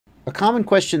A common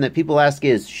question that people ask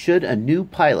is, should a new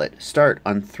pilot start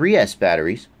on 3S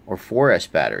batteries or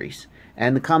 4S batteries?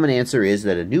 And the common answer is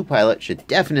that a new pilot should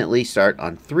definitely start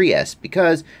on 3S,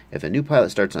 because if a new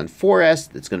pilot starts on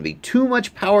 4S, that's going to be too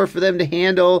much power for them to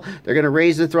handle. They're going to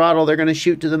raise the throttle, they're going to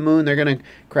shoot to the moon, they're going to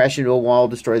crash into a wall,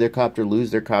 destroy their copter,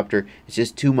 lose their copter. It's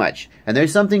just too much. And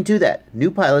there's something to that. New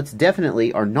pilots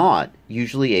definitely are not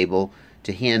usually able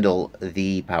to handle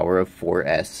the power of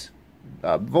 4S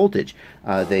voltage.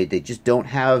 They just don't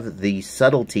have the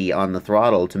subtlety on the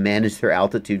throttle to manage their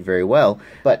altitude very well.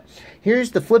 But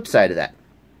here's the flip side of that.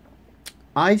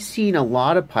 I've seen a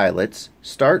lot of pilots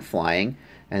start flying,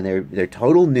 and they're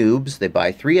total noobs. They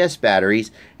buy 3S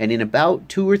batteries, and in about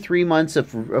 2 or 3 months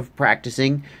of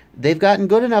practicing, they've gotten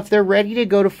good enough they're ready to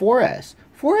go to 4S.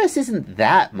 4S isn't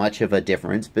that much of a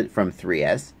difference but from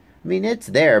 3S. I mean, it's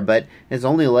there, but it's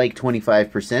only like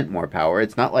 25% more power.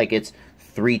 It's not like it's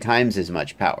 3 times as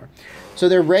much power. So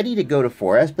they're ready to go to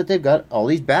 4S, but they've got all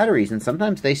these batteries, and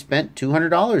sometimes they spent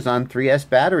 $200 on 3S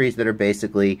batteries that are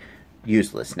basically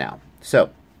useless now. So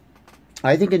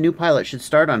I think a new pilot should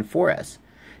start on 4S,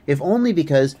 if only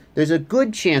because there's a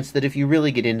good chance that if you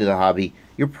really get into the hobby,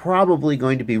 you're probably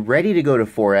going to be ready to go to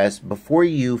 4S before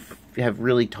you have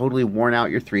really totally worn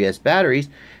out your 3S batteries,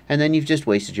 and then you've just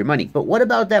wasted your money. But what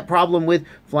about that problem with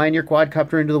flying your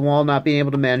quadcopter into the wall, not being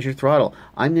able to manage your throttle?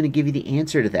 I'm going to give you the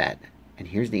answer to that. And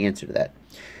here's the answer to that.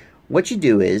 What you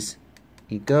do is,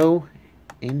 you go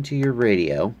into your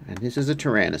radio, and this is a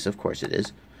Taranis, of course it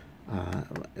is,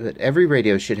 but every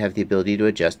radio should have the ability to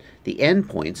adjust the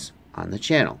endpoints on the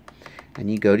channel. And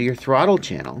you go to your throttle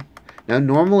channel. Now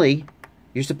normally,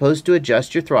 you're supposed to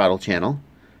adjust your throttle channel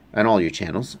and all your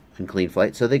channels in clean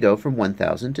flight, so they go from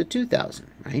 1000 to 2000,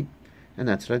 right? And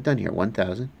that's what I've done here,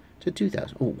 1000 to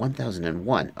 2000. Oh,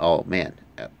 1001. Oh, man.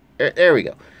 There we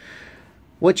go.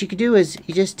 What you could do is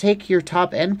you just take your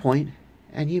top endpoint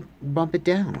and you bump it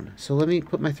down. So let me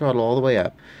put my throttle all the way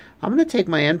up. I'm going to take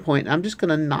my endpoint, I'm just going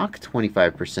to knock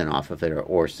 25% off of it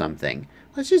or something.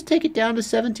 Let's just take it down to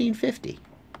 1750.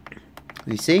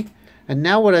 You see? And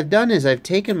now what I've done is I've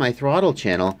taken my throttle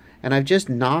channel and I've just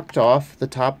knocked off the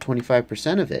top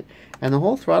 25% of it. And the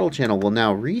whole throttle channel will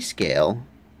now rescale.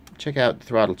 Check out the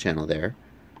throttle channel there.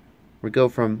 We go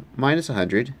from minus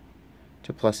 100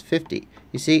 to plus 50.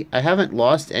 You see, I haven't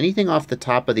lost anything off the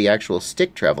top of the actual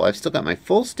stick travel. I've still got my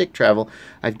full stick travel.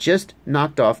 I've just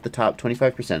knocked off the top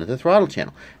 25% of the throttle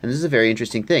channel. And this is a very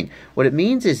interesting thing. What it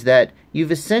means is that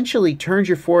you've essentially turned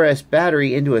your 4S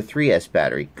battery into a 3S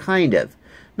battery. Kind of.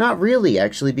 Not really,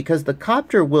 actually, because the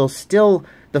copter will still,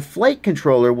 the flight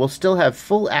controller will still have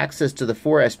full access to the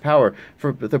 4S power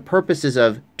for the purposes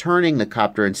of turning the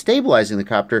copter and stabilizing the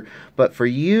copter, but for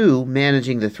you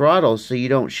managing the throttle so you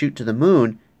don't shoot to the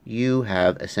moon, you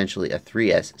have essentially a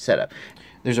 3S setup.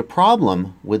 There's a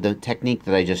problem with the technique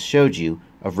that I just showed you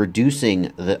of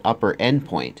reducing the upper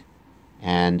endpoint.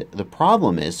 And the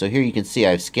problem is, so here you can see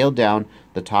I've scaled down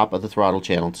the top of the throttle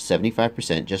channel to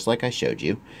 75%, just like I showed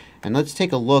you. And let's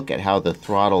take a look at how the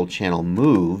throttle channel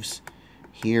moves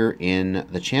here in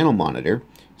the channel monitor.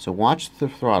 So watch the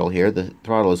throttle here. The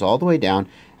throttle is all the way down,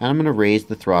 and I'm going to raise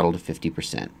the throttle to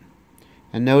 50%.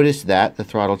 And notice that the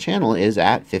throttle channel is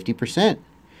at 50%.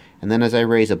 And then as I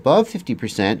raise above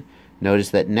 50%, notice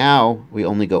that now we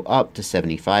only go up to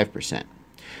 75%.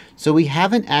 So we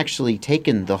haven't actually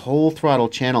taken the whole throttle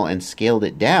channel and scaled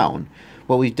it down.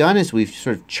 What we've done is we've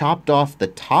sort of chopped off the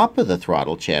top of the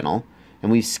throttle channel,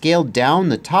 and we've scaled down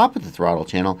the top of the throttle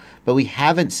channel, but we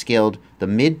haven't scaled the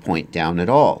midpoint down at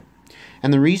all.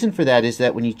 And the reason for that is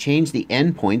that when you change the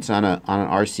endpoints on an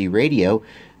RC radio,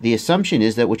 the assumption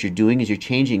is that what you're doing is you're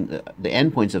changing the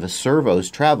endpoints of a servo's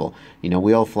travel. You know,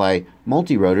 we all fly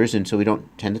multi-rotors, and so we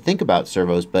don't tend to think about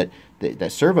servos, but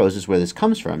the servos is where this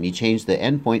comes from. You change the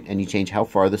endpoint and you change how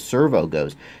far the servo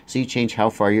goes. So you change how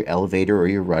far your elevator or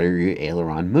your rudder or your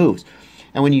aileron moves.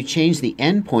 And when you change the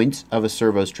endpoints of a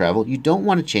servo's travel, you don't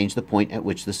want to change the point at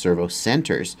which the servo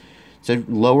centers. So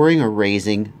lowering or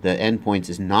raising the endpoints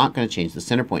is not going to change the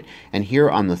center point. And here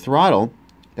on the throttle,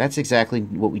 that's exactly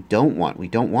what we don't want. We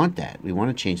don't want that. We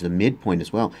want to change the midpoint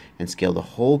as well and scale the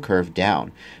whole curve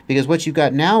down. Because what you've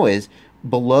got now is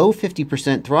below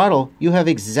 50% throttle, you have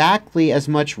exactly as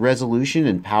much resolution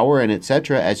and power and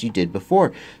etc. as you did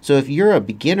before. So if you're a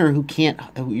beginner who can't,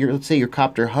 let's say your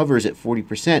copter hovers at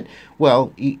 40%,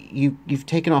 well, you've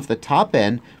taken off the top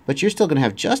end, but you're still going to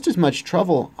have just as much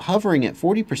trouble hovering at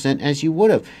 40% as you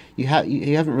would have. You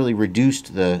haven't really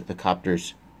reduced the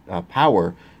copter's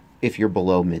power if you're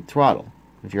below mid-throttle.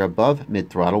 If you're above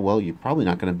mid-throttle, well, you're probably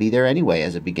not going to be there anyway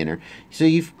as a beginner. So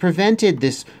you've prevented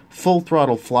this full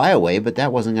throttle flyaway, but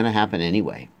that wasn't going to happen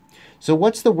anyway. So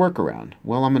what's the workaround?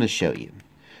 Well, I'm going to show you.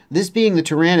 This being the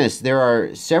Taranis, there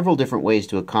are several different ways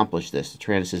to accomplish this. The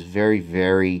Taranis is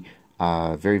very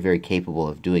capable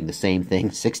of doing the same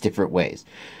thing 6 different ways.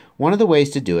 One of the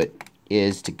ways to do it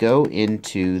is to go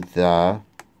into the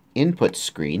input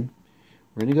screen.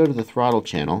 We're going to go to the throttle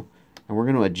channel, and we're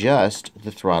going to adjust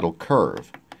the throttle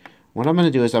curve. What I'm going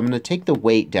to do is I'm going to take the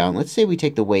weight down. Let's say we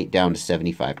take the weight down to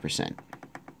 75%.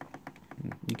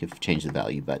 You could change the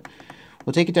value, but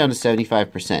we'll take it down to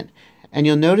 75%. And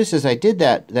you'll notice as I did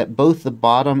that, that both the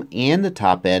bottom and the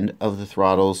top end of the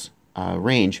throttle's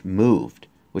range moved,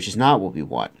 which is not what we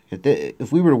want.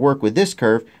 If we were to work with this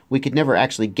curve, we could never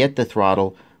actually get the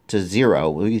throttle to 0.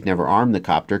 We could never arm the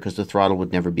copter because the throttle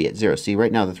would never be at 0. See,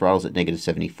 right now the throttle's at negative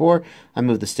 74. I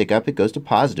move the stick up, it goes to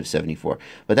positive 74.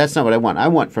 But that's not what I want. I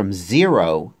want from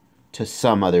 0 to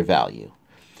some other value.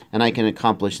 And I can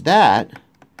accomplish that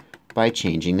by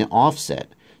changing the offset.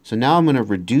 So now I'm going to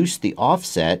reduce the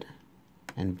offset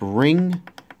and bring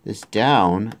this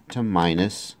down to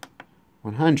minus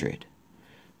 100.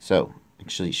 So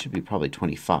actually it should be probably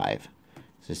 25.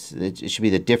 It should be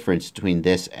the difference between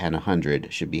this and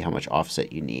 100 should be how much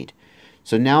offset you need.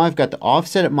 So now I've got the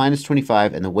offset at minus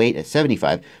 25 and the weight at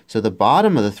 75. So the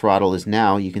bottom of the throttle is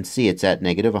now, you can see it's at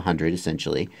negative 100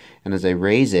 essentially. And as I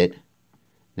raise it,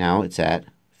 now it's at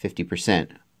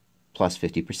 50%. Plus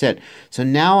 50%. So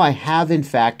now I have in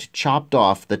fact chopped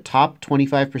off the top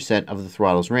 25% of the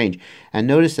throttle's range. And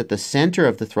notice that the center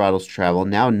of the throttle's travel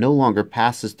now no longer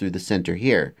passes through the center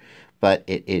here. But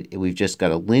we've just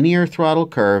got a linear throttle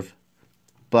curve,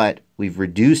 but we've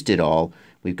reduced it all.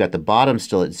 We've got the bottom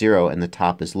still at 0 and the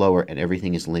top is lower and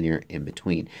everything is linear in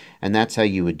between. And that's how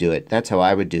you would do it. That's how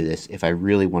I would do this if I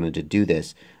really wanted to do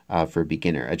this for a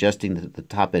beginner. Adjusting the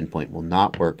top end point will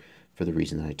not work for the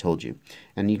reason that I told you.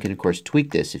 And you can of course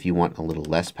tweak this if you want a little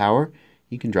less power.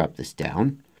 You can drop this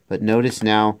down. But notice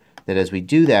now that as we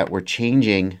do that, we're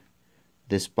changing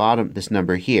this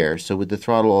number here. So with the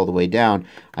throttle all the way down,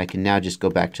 I can now just go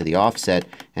back to the offset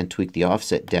and tweak the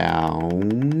offset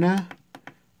down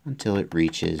until it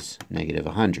reaches negative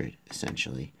 100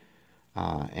 essentially.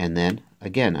 And then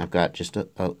again, I've got just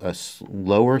a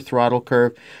lower throttle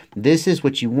curve. This is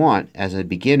what you want as a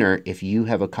beginner. If you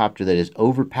have a copter that is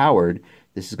overpowered,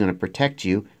 this is going to protect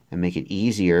you and make it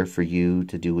easier for you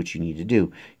to do what you need to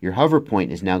do. Your hover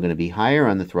point is now going to be higher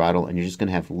on the throttle and you're just going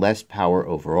to have less power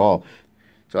overall.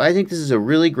 So I think this is a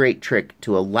really great trick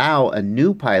to allow a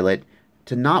new pilot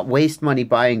to not waste money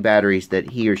buying batteries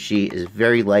that he or she is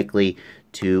very likely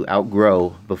to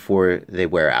outgrow before they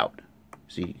wear out.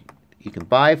 So you can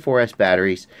buy 4S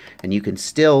batteries and you can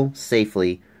still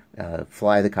safely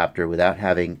fly the copter without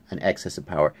having an excess of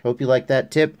power. Hope you liked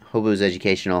that tip. Hope it was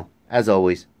educational. As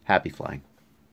always, happy flying.